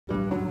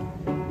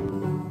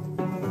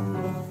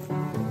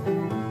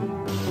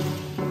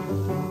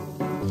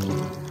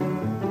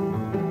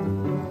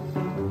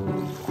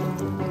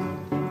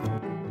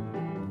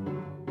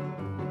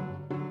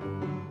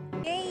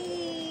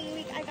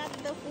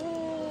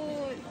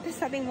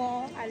something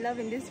more I love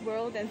in this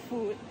world than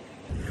food.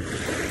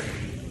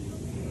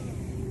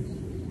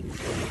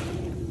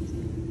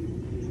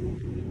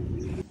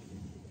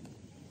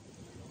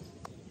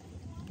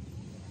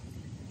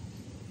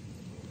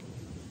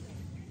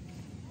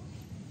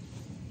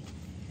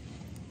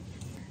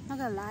 Not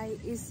gonna lie,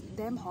 it's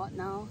damn hot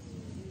now.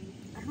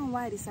 I don't know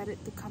why I decided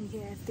to come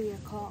here at 3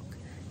 o'clock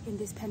in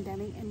this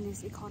pandemic and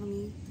this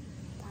economy.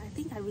 But I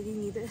think I really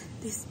needed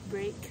this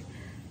break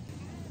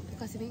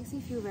because it makes me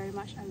feel very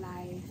much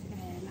alive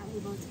and I'm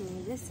able to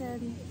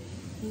listen,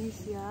 be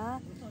here,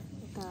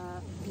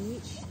 the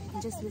beach,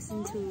 and just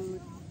listen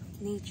to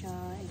nature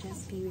and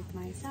just be with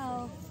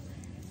myself.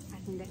 I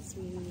think that's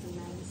really, really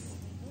nice.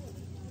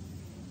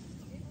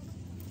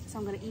 So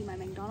I'm gonna eat my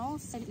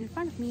McDonald's, and in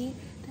front of me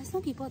there's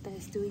some people that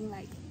is doing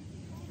like,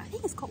 I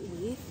think it's called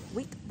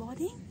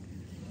wakeboarding.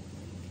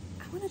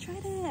 I wanna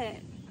try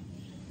that.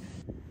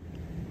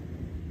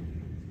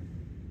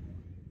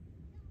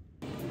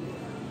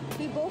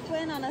 We both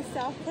went on a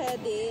self-care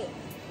date.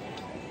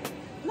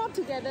 Not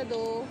together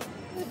though,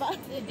 but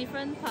in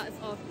different parts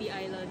of the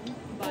island.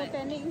 But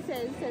Botanics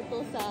and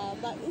Sentosa.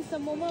 But it's the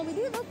moment, we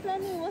didn't even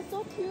plan it, it was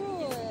so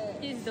cute.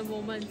 it's the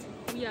moment.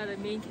 We are the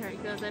main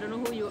characters. I don't know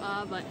who you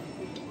are, but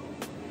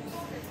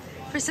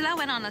Priscilla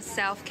went on a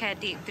self-care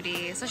date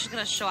today, so she's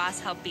gonna show us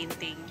her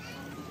painting.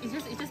 it's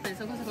just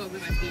pencil because I gotta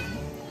bring my pen.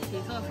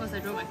 Okay, so at first I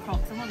draw my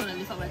Crocs. I'm not gonna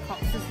lift up my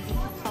Crocs just to give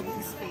a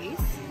public space.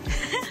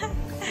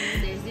 And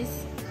then there's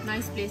this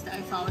nice place that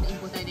I found in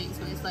Botanics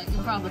where it's like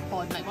in front of the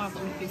pond, like one of the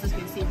only places you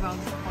can see around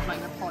of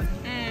like the pond.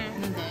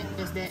 And then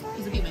there's that.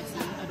 It's a bit messy, I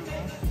don't know.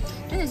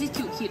 Then there's this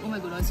cute kid, oh my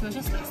goodness, he was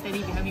just like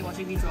standing behind me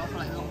watching me draw for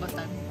like the longest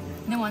time.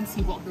 And then once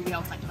he walked away, I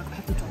was like, I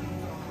have to draw.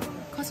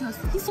 Cause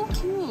he's so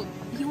cute.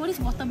 He wore this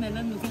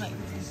watermelon looking like,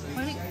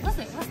 what's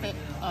that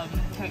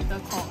character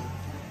called?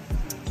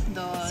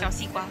 The 小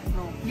西瓜.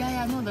 No.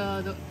 Yeah, no,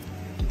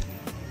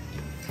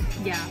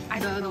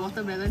 the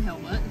watermelon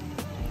helmet.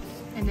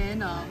 And then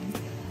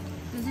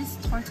there's this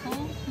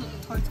turtle in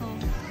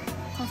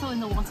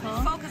the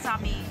water. Focus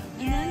on me.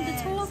 And then the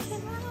turtle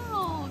came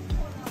out.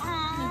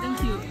 It's damn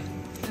cute.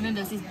 And then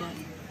there's this bird.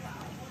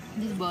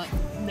 This bird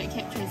that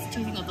kept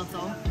chasing a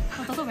turtle.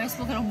 The turtle very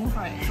slow, cannot move,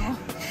 right? So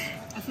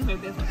I feel very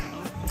bad for the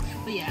turtle.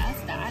 But yeah,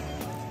 that's that.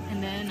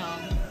 And then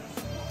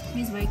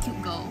this very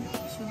cute girl.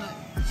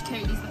 She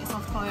carried this like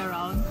soft toy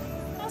around.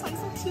 I was like,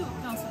 so cute.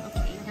 And I was like,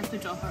 okay, I have to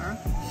draw her.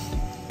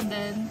 And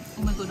then,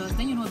 oh my goodness,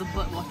 then you know the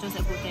bird watchers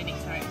at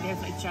Botanics, right? They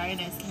have like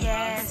giant ass cameras.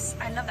 Yes,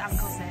 I love the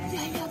uncles there.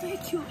 Yeah, very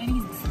cute.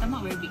 And I'm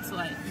not very big, so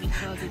I make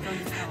sure to draw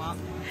this come up.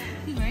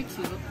 He's very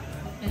cute.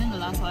 And then the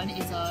last one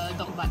is a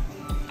dog butt.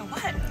 A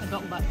what? A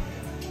dog butt.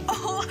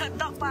 Oh, a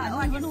dog butt. Oh,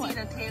 I can see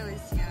the tail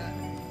is here.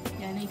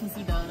 Yeah, and then you can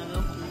see the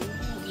little hole.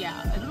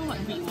 Yeah, I don't know what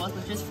breed it was,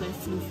 but just very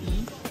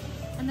floofy.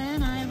 And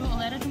then I wrote a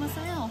letter to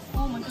myself.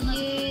 Oh my goodness.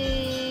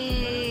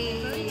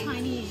 Yay! Very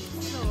tiny.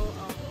 So,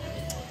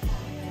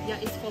 yeah,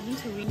 it's for me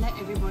to let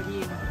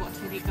everybody in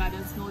Botanic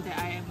Gardens know that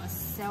I am a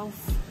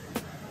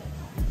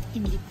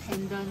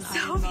self-independent.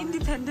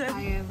 Self-independent.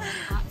 I am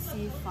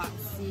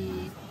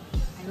artsy-fartsy.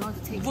 I know how to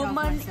take care of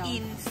Woman myself.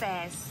 in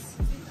fairs.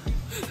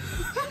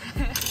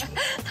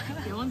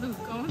 I want to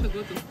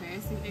go to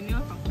fairs. If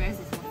anyone from fairs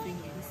is watching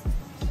this,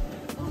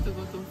 I want to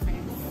go to fairs.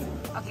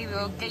 Okay,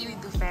 we'll get you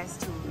into fairs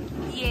too.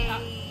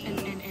 Yay! And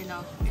a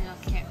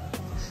cap.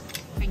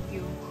 Thank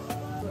you.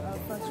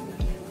 First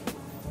review.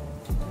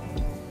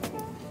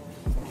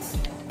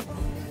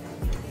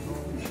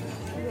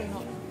 You will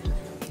not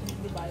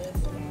be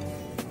biased.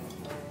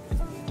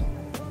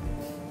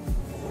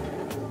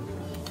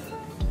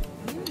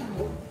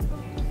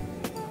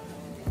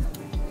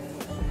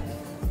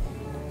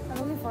 I'm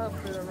looking forward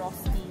to the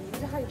rosti. Is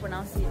that how you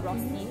pronounce it?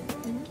 Rosti?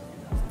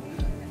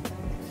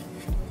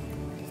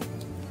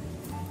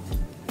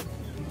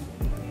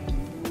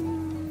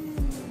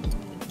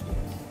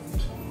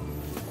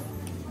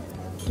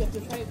 You have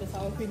to try it with the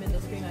sour cream and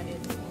the spring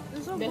onions.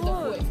 It's so That's the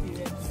full good.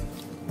 experience.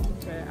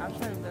 Okay, I'll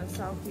try with the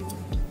sour cream.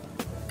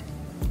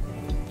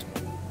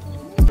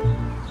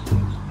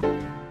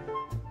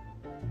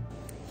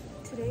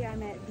 Today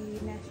I'm at the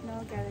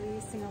National Gallery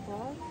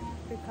Singapore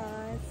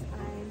because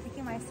I'm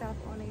taking myself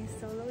on a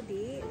solo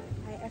date.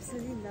 I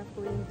absolutely love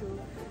going to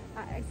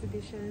art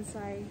exhibitions, so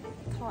I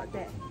thought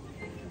that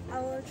I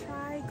will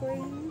try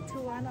going to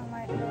one on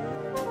my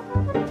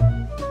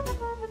own.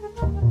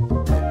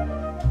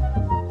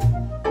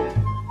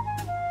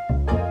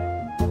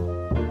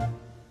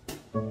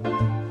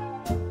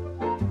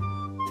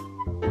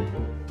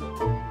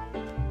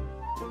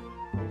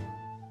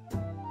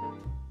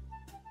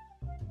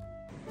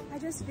 I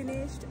just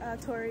finished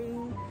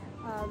touring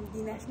the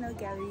National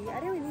Gallery. I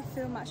didn't really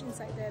film much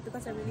inside there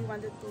because I really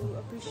wanted to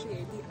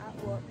appreciate the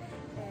artwork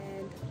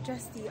and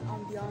just the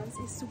ambiance.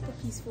 It's super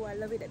peaceful. I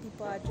love it that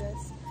people are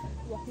just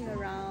walking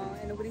around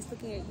and nobody's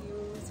looking at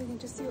you, so you can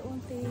just do your own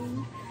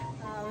thing.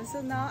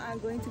 So now I'm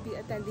going to be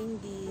attending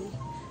the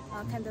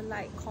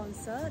Candlelight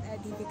concert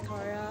at the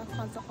Victoria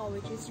Concert Hall,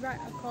 which is right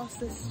across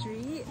the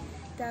street.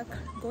 They're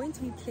going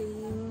to be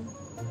playing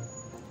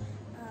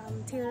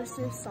Taylor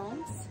Swift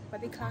songs,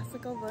 but the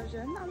classical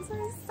version. I'm so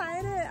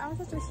excited. I'm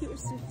such a huge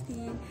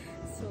Swiftie.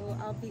 So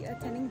I'll be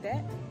attending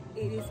that.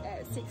 It is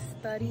at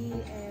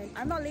 6:30 and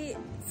I'm not late.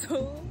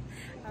 So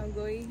I'm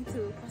going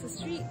to cross the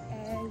street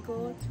and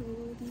go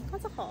to the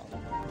concert hall.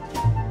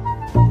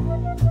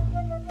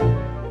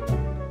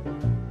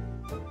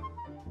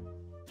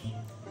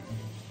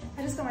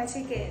 I just got my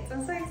tickets.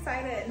 I'm so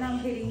excited. Now I'm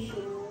heading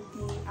to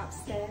the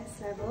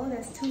upstairs level.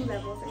 There's 2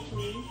 levels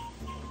actually.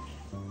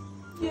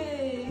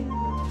 Yay!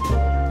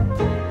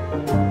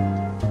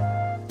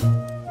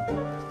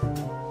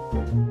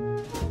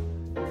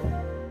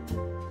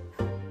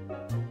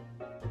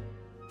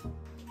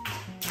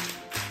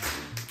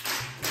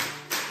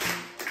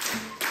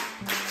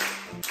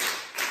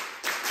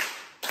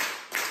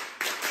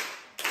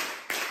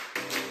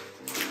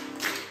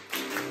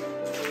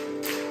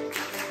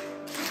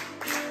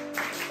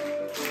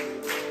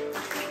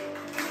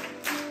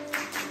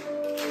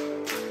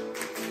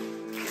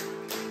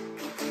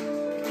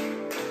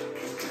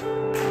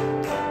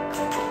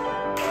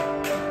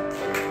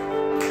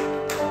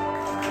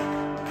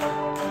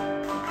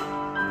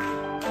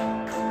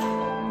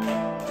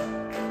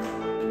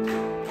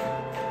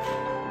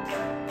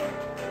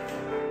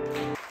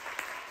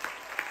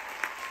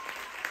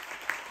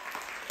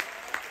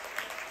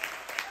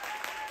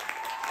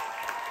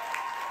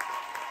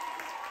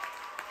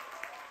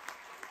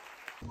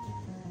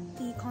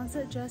 The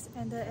concert just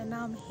ended and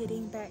now I'm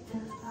heading back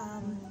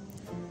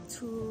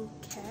to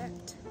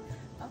Cat.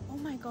 Oh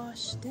my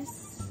gosh,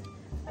 this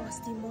was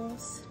the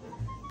most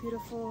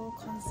beautiful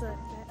concert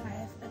that I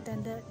have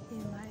attended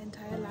in my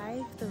entire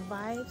life. The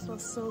vibes were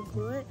so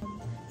good.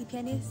 The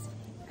pianist,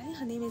 I think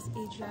her name is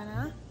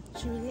Adriana,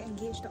 she really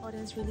engaged the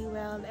audience really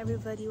well.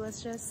 Everybody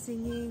was just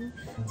singing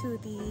to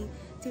the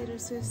Taylor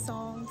Swift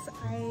songs.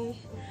 I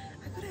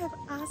could have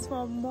asked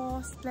for a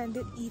more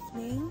splendid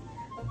evening.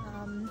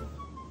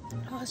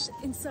 I'll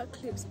insert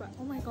clips, but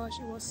oh my gosh,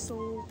 it was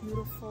so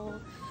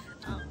beautiful.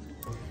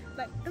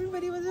 Like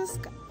everybody was just,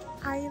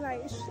 I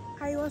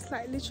was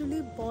like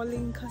literally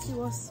bawling because it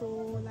was so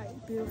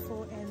like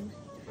beautiful, and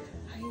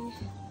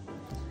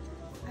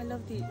I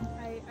loved it.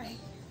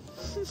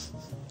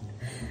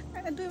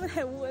 I don't even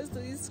have words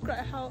to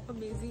describe how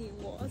amazing it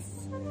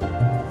was.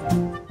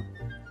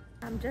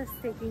 I'm just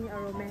taking a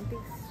romantic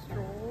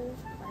stroll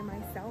by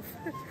myself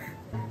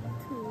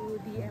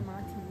to the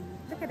MRT.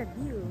 Look at the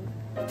view.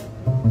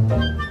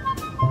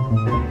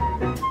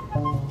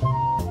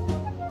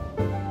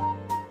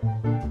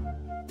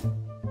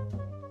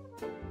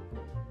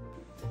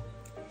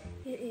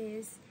 It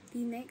is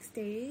the next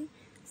day,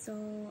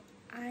 so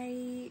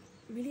I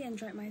really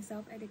enjoyed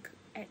myself at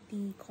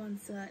the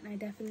concert, and I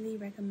definitely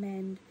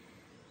recommend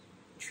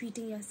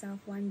treating yourself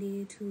one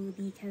day to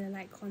the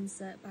Candlelight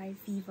concert by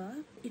Fever.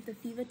 If the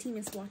Fever team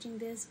is watching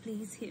this,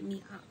 please hit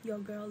me up. Your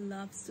girl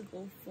loves to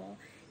go for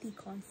the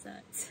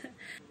concerts.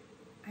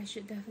 I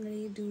should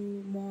definitely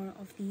do more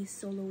of these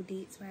solo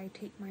dates where I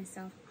take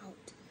myself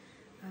out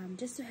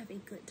just to have a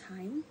good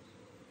time.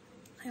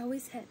 I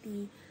always had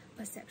the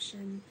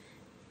perception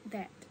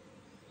that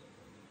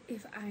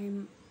if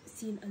I'm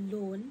seen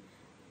alone,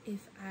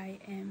 if I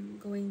am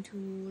going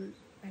to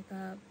like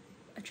a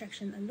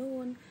attraction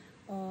alone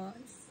or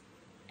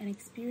an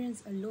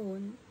experience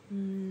alone,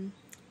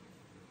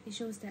 it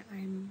shows that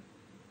I'm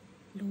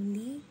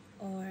lonely,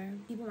 or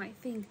people might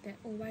think that,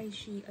 oh, why is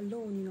she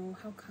alone, you know,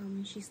 how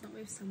come she's not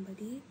with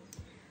somebody?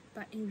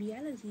 But in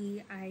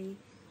reality, I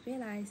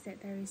realized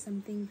that there is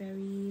something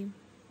very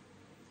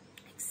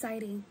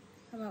exciting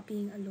about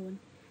being alone.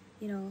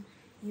 You know,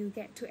 you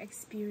get to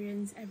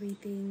experience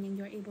everything and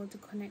you're able to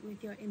connect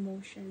with your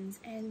emotions,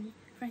 and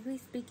frankly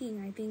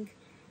speaking, I think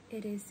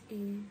it is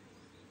a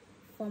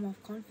form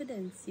of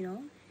confidence, you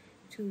know,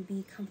 to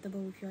be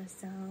comfortable with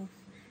yourself,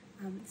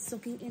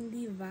 soaking in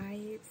the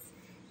vibes,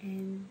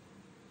 and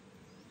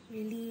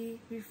really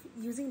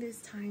using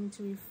this time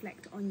to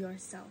reflect on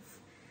yourself.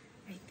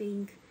 I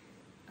think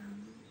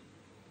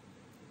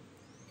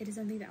it is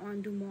something that I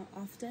want to do more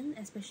often,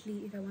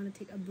 especially if I want to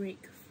take a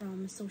break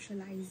from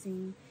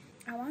socializing.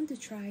 I want to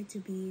try to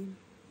be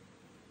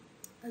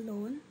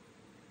alone,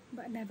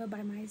 but never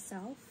by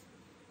myself.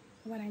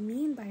 What I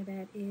mean by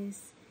that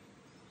is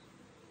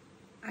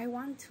I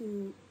want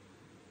to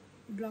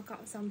block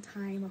out some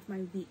time of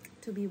my week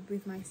to be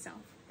with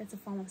myself. That's a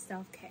form of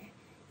self-care.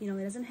 You know,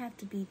 it doesn't have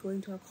to be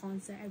going to a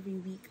concert every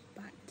week,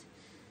 but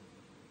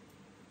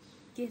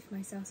give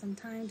myself some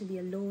time to be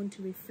alone,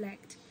 to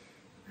reflect,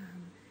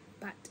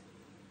 but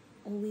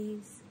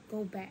always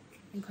go back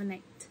and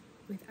connect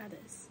with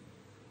others.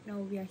 You know,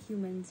 we are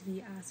humans,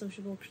 we are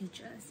sociable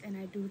creatures, and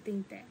I do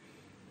think that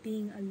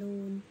being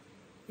alone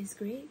is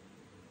great,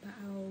 but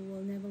I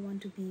will never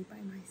want to be by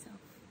myself.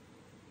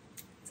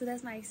 So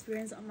that's my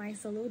experience on my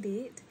solo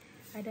date.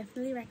 I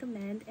definitely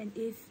recommend, and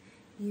if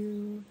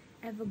you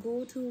ever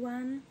go to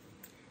one,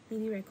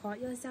 maybe record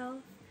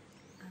yourself,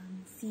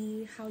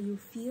 see how you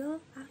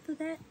feel after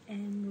that,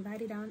 and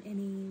write it down in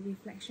a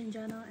reflection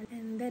journal.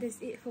 And that is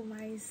it for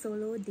my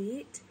solo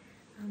date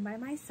by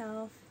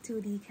myself to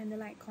the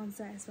Candlelight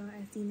concert as well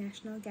as the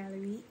National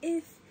Gallery.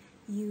 If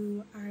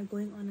you are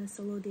going on a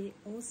solo date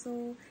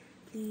also,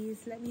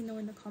 please let me know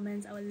in the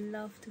comments. I would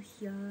love to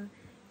hear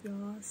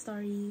your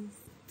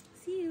stories.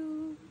 See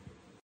you!